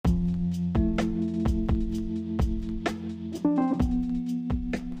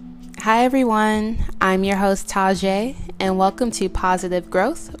Hi everyone, I'm your host Tajay, and welcome to Positive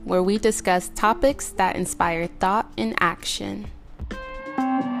Growth, where we discuss topics that inspire thought and action.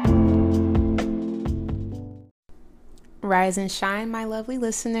 Rise and shine, my lovely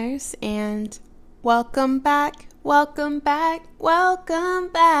listeners, and welcome back to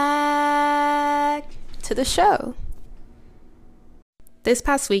the show. This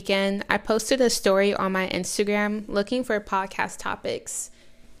past weekend, I posted a story on my Instagram looking for podcast topics.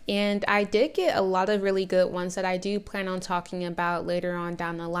 And I did get a lot of really good ones that I do plan on talking about later on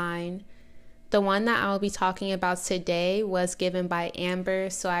down the line. The one that I'll be talking about today was given by Amber,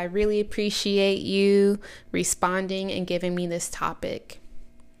 so I really appreciate you responding and giving me this topic.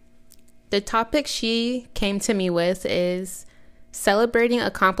 The topic she came to me with is celebrating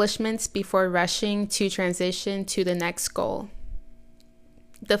accomplishments before rushing to transition to the next goal.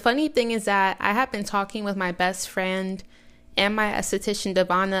 The funny thing is that I have been talking with my best friend and my esthetician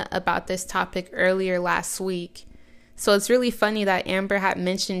Devana about this topic earlier last week. So it's really funny that Amber had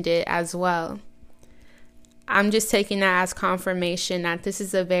mentioned it as well. I'm just taking that as confirmation that this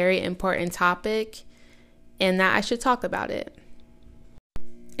is a very important topic and that I should talk about it.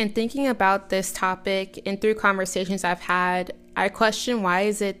 In thinking about this topic and through conversations I've had, I question why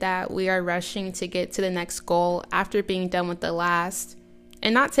is it that we are rushing to get to the next goal after being done with the last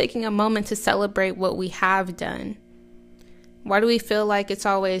and not taking a moment to celebrate what we have done. Why do we feel like it's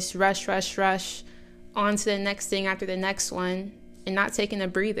always rush on to the next thing after the next one and not taking a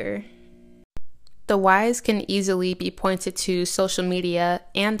breather? The whys can easily be pointed to social media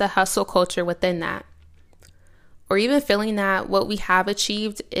and the hustle culture within that. Or even feeling that what we have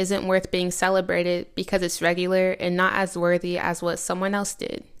achieved isn't worth being celebrated because it's regular and not as worthy as what someone else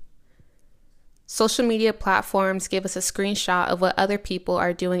did. Social media platforms give us a screenshot of what other people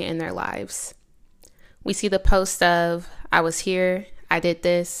are doing in their lives. We see the post of, I was here, I did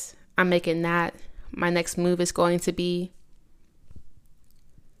this, I'm making that, my next move is going to be.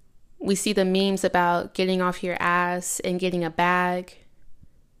 We see the memes about getting off your ass and getting a bag.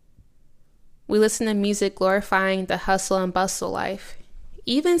 We listen to music glorifying the hustle and bustle life.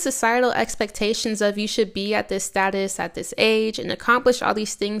 Even societal expectations of you should be at this status at this age and accomplish all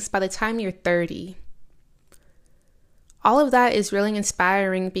these things by the time you're 30. All of that is really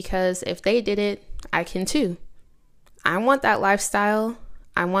inspiring because if they did it, I can too. I want that lifestyle,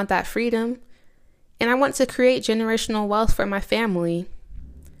 I want that freedom, and I want to create generational wealth for my family.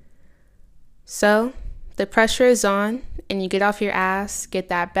 So, the pressure is on, and you get off your ass, get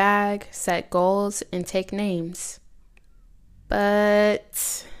that bag, set goals, and take names.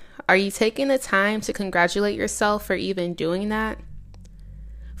 But are you taking the time to congratulate yourself for even doing that?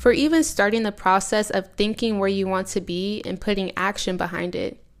 For even starting the process of thinking where you want to be and putting action behind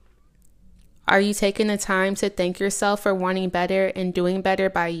it? Are you taking the time to thank yourself for wanting better and doing better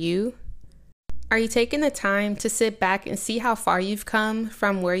by you? Are you taking the time to sit back and see how far you've come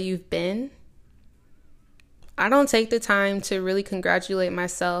from where you've been? I don't take the time to really congratulate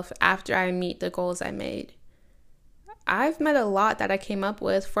myself after I meet the goals I made. I've met a lot that I came up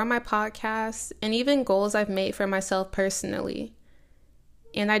with for my podcast and even goals I've made for myself personally.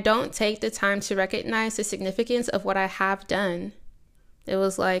 And I don't take the time to recognize the significance of what I have done. It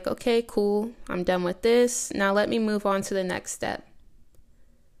was like, okay, cool, I'm done with this. Now let me move on to the next step.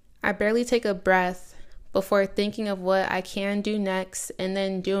 I barely take a breath before thinking of what I can do next and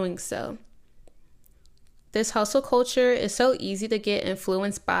then doing so. This hustle culture is so easy to get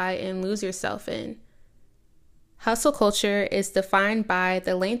influenced by and lose yourself in. Hustle culture is defined by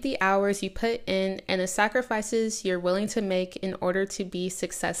the lengthy hours you put in and the sacrifices you're willing to make in order to be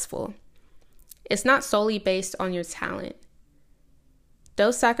successful. It's not solely based on your talent.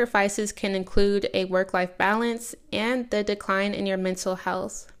 Those sacrifices can include a work-life balance and the decline in your mental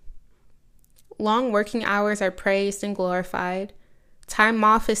health. Long working hours are praised and glorified. Time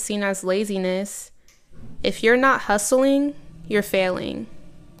off is seen as laziness. If you're not hustling, you're failing.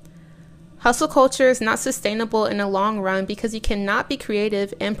 Hustle culture is not sustainable in the long run because you cannot be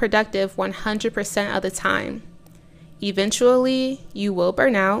creative and productive 100% of the time. Eventually, you will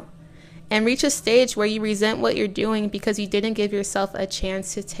burn out and reach a stage where you resent what you're doing because you didn't give yourself a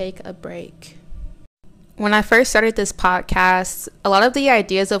chance to take a break. When I first started this podcast, a lot of the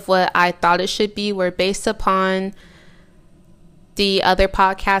ideas of what I thought it should be were based upon the other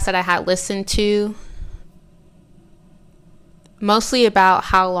podcasts that I had listened to, mostly about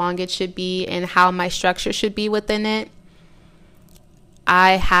how long it should be and how my structure should be within it.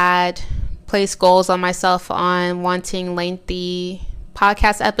 I had placed goals on myself on wanting lengthy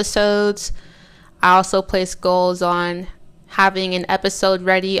podcast episodes. I also placed goals on having an episode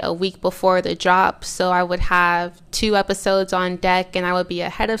ready a week before the drop. So I would have 2 episodes on deck and I would be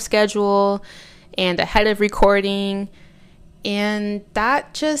ahead of schedule and ahead of recording. And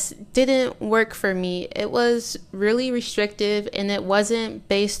that just didn't work for me. It was really restrictive and it wasn't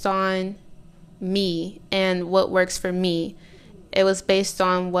based on me and what works for me. It was based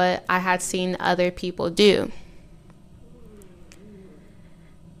on what I had seen other people do.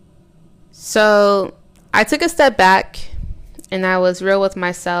 So I took a step back and I was real with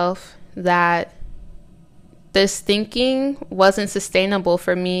myself that this thinking wasn't sustainable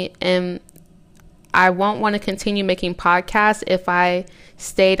for me, and I won't want to continue making podcasts if I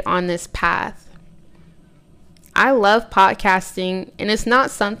stayed on this path. I love podcasting, and it's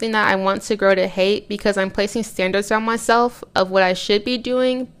not something that I want to grow to hate because I'm placing standards on myself of what I should be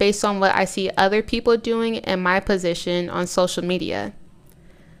doing based on what I see other people doing in my position on social media.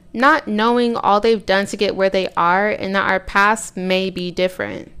 Not knowing all they've done to get where they are and that our paths may be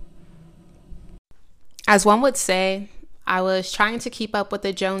different. As one would say, I was trying to keep up with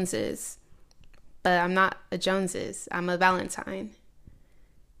the Joneses, but I'm not a Joneses, I'm a Valentine.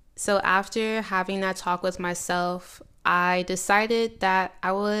 So after having that talk with myself, I decided that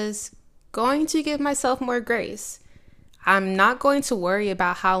I was going to give myself more grace. I'm not going to worry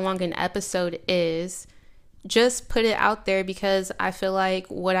about how long an episode is. Just put it out there because I feel like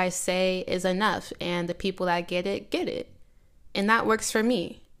what I say is enough and the people that get it. And that works for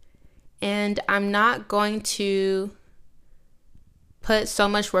me. And I'm not going to put so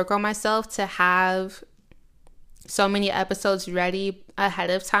much work on myself to have so many episodes ready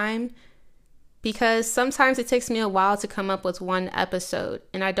ahead of time because sometimes it takes me a while to come up with one episode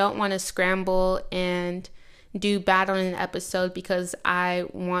and I don't want to scramble and do bad on an episode because I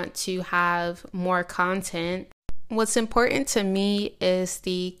want to have more content. What's important to me is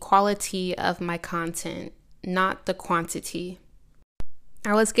the quality of my content, not the quantity.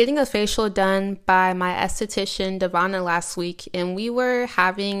 I was getting a facial done by my esthetician, Devonna, last week, and we were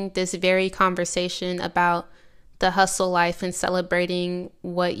having this very conversation about the hustle life and celebrating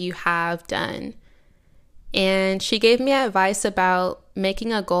what you have done. And she gave me advice about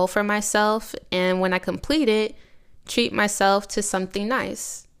making a goal for myself, and when I complete it, treat myself to something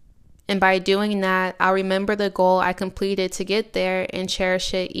nice. And by doing that, I'll remember the goal I completed to get there and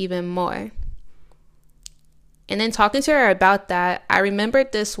cherish it even more. And then talking to her about that, I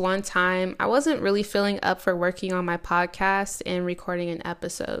remembered this one time I wasn't really feeling up for working on my podcast and recording an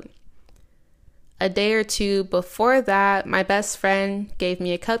episode. A day or two before that, my best friend gave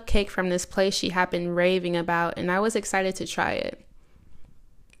me a cupcake from this place she had been raving about, and I was excited to try it.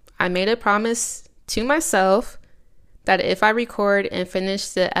 I made a promise to myself that if I record and finish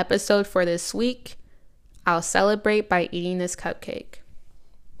the episode for this week, I'll celebrate by eating this cupcake.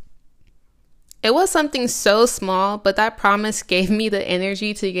 It was something so small, but that promise gave me the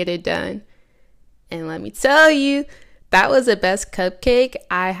energy to get it done. And let me tell you, that was the best cupcake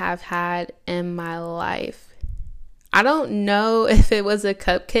I have had in my life. I don't know if it was a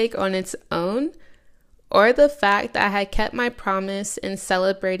cupcake on its own or the fact that I had kept my promise and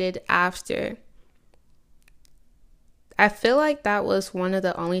celebrated after. I feel like that was one of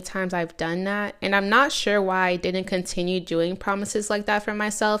the only times I've done that, and I'm not sure why I didn't continue doing promises like that for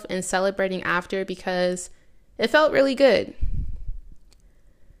myself and celebrating after because it felt really good.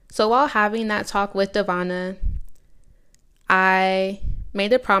 So while having that talk with Devonna, I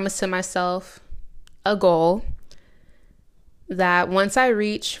made a promise to myself, a goal, that once I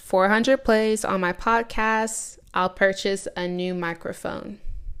reach 400 plays on my podcast, I'll purchase a new microphone.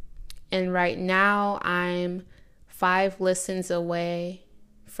 And right now, I'm 5 listens away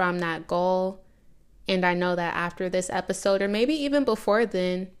from that goal. And I know that after this episode, or maybe even before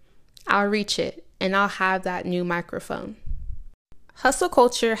then, I'll reach it and I'll have that new microphone. Hustle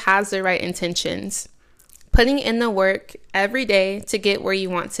culture has the right intentions. Putting in the work every day to get where you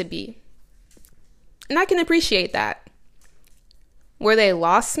want to be. And I can appreciate that. Where they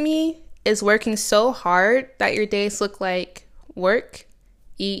lost me is working so hard that your days look like work,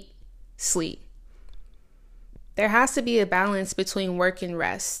 eat, sleep. There has to be a balance between work and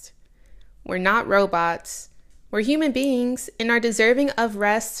rest. We're not robots. We're human beings and are deserving of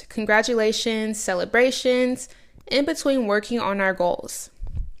rest, congratulations, celebrations, in between working on our goals.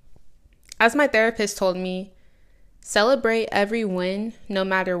 As my therapist told me, celebrate every win, no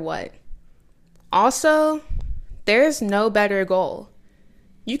matter what. Also, there's no better goal.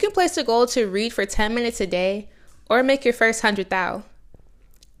 You can place a goal to read for 10 minutes a day or make your first 100,000.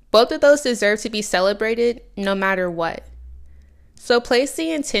 Both of those deserve to be celebrated no matter what. So place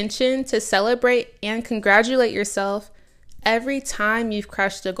the intention to celebrate and congratulate yourself every time you've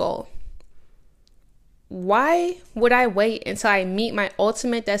crushed a goal. why would I wait until I meet my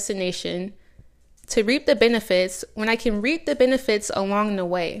ultimate destination to reap the benefits when I can reap the benefits along the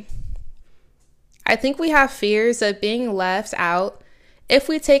way? I think we have fears of being left out if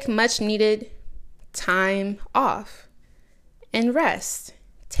we take much needed time off and rest,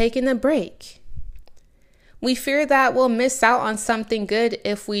 taking a break. We fear that we'll miss out on something good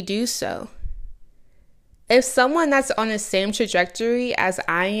if we do so. If someone that's on the same trajectory as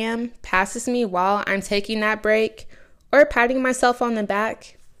I am passes me while I'm taking that break or patting myself on the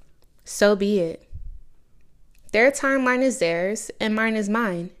back, so be it. Their timeline is theirs and mine is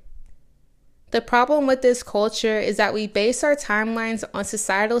mine. The problem with this culture is that we base our timelines on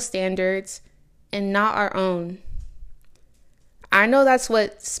societal standards and not our own. I know that's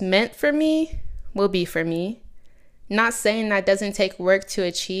what's meant for me will be for me. Not saying that doesn't take work to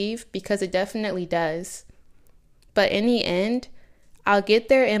achieve, because it definitely does. But in the end, I'll get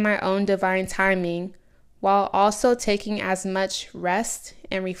there in my own divine timing while also taking as much rest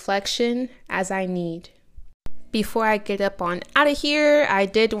and reflection as I need. Before I get up on out of here, I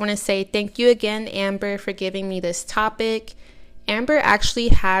did want to say thank you again, Amber, for giving me this topic. Amber actually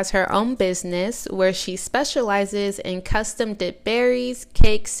has her own business where she specializes in custom dipped berries,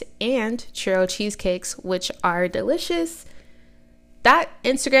 cakes, and churro cheesecakes, which are delicious. That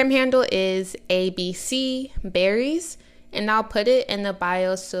Instagram handle is ABC Berries, and I'll put it in the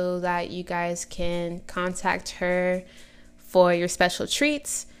bio so that you guys can contact her for your special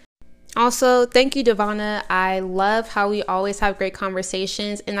treats. Also, thank you, Devonna. I love how we always have great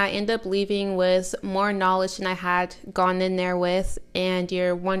conversations, and I end up leaving with more knowledge than I had gone in there with, and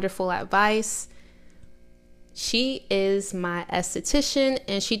your wonderful advice. She is my esthetician,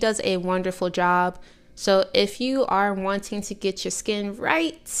 and she does a wonderful job. So if you are wanting to get your skin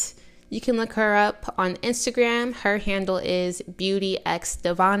right, you can look her up on Instagram. Her handle is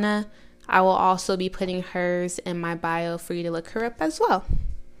BeautyXDevonna. I will also be putting hers in my bio for you to look her up as well.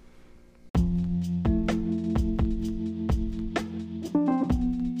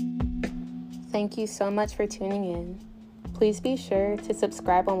 Thank you so much for tuning in. Please be sure to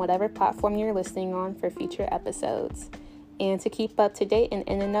subscribe on whatever platform you're listening on for future episodes. And to keep up to date and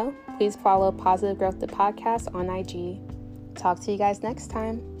in the know, please follow Positive Growth the Podcast on IG. Talk to you guys next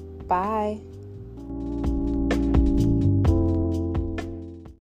time. Bye.